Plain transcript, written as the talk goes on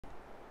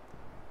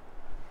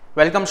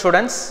Welcome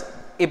students.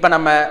 இப்போ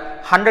நம்ம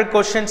 100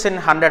 questions in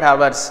 100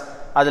 hours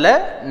அதுல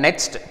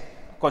next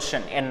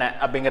question என்ன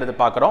அப்படிங்கிறது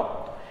பார்க்கிறோம்.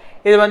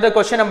 இது வந்து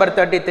question number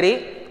 33.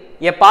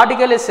 A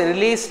particle is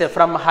released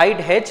from height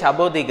h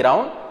above the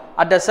ground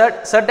at a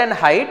certain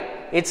height.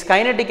 Its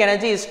kinetic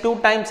energy is 2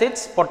 times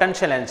its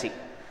potential energy.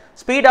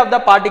 Speed of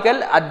the particle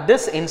at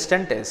this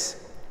instant is.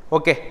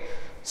 Okay.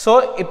 So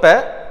இப்போ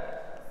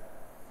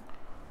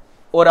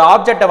ஒரு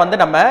ஆப்ஜெக்ட்டை வந்து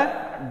நம்ம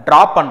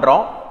draw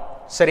பண்றோம்.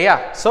 சரியா?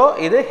 So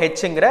இது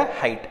h ங்கற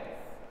height.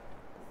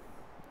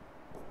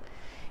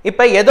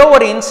 இப்போ ஏதோ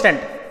ஒரு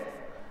இன்ஸ்டன்ட்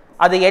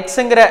அது x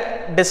ங்கற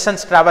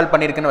டிஸ்டன்ஸ் டிராவல்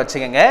பண்ணிருக்குன்னு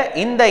வெச்சுக்கங்க.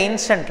 இந்த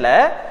இன்ஸ்டன்ட்ல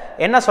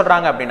என்ன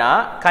சொல்றாங்க அப்படினா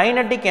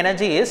kinetic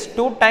energy is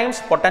 2 times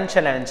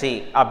potential energy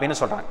அப்படினு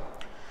சொல்றாங்க.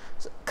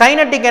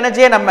 kinetic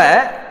energy நம்ம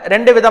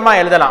ரெண்டு விதமா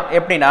எழுதலாம்.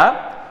 எப்படினா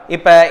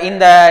இப்போ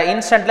இந்த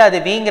இன்ஸ்டன்ட்ல அது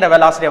v ங்கற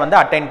velocity வந்து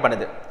அட்டைன்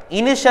பண்ணுது.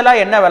 இனிஷியலா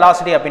என்ன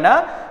velocity அப்படினா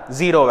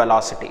 0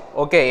 velocity.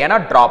 ஓகே, ஏனா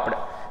dropped.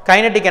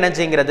 kinetic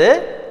energy ங்கிறது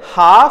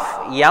half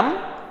m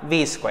v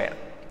square.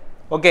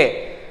 Okay,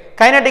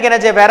 kinetic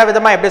energy வேற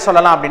விதமா எப்படி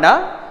சொல்லலாம் அப்படினா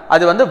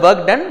அது வந்து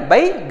work done by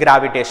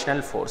gravitational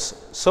force.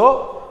 So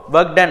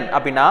work done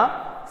அப்படினா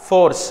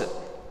force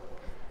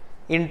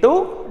into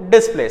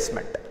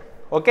displacement.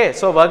 Okay,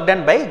 so work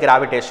done by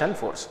gravitational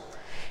force.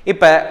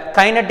 இப்ப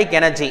kinetic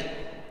energy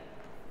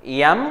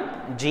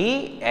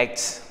mgx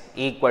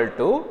equal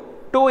to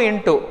 2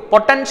 into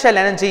potential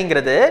energy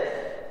ங்கிறது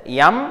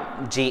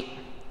mg.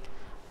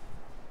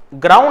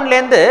 கிரவுண்ட்ல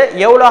இருந்து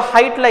எவ்வளவு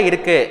ஹைட்ல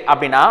இருக்கு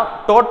அப்படினா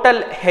டோட்டல்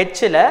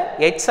h ல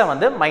x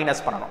வந்து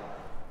மைனஸ் பண்ணனும்.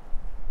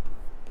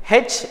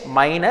 h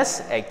minus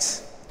x.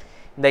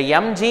 இந்த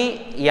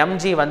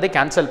mg வந்து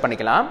கேன்சல்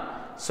பண்ணிக்கலாம்.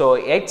 சோ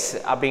x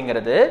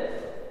அப்படிங்கிறது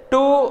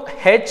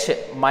 2h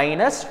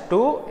minus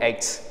 2x.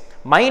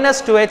 minus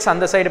 2x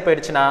அந்த side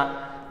போயிடுச்சுனா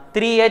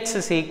 3h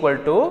is equal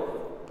to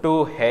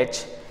 2h.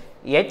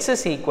 x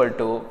is equal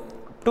to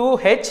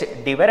 2h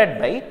divided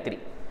by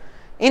 3.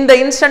 இந்த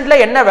இன்ஸ்டன்ட்ல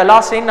என்ன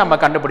velocity நம்ம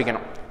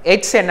கண்டுபிடிக்கணும்.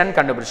 x என்னன்னு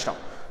கண்டுபிடிச்சிட்டோம்.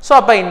 சோ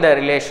அப்ப இந்த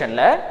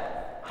ரிலேஷன்ல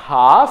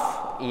half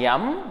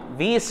m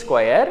v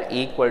square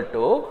equal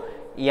to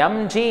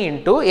mg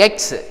into x.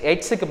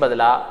 x க்கு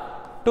பதிலா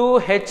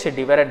 2h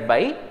divided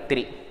by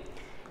 3.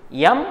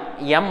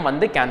 m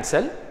வந்து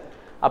கேன்சல்.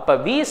 அப்ப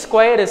v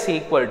square is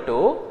equal to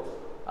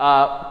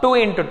 2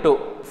 into 2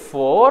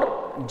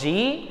 4g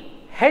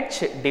h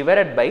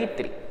divided by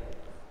 3.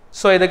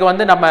 So இதுக்கு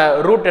வந்து நம்ம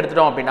ரூட்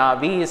எடுத்துட்டோம் அப்படினா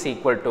v is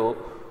equal to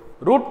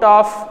root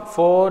of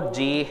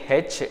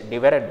 4gh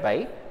divided by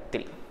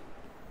 3.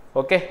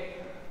 Okay,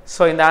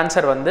 so இந்த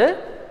ஆன்சர் வந்து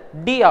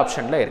D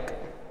ஆப்ஷன்ல இருக்கு.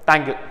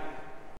 Thank you.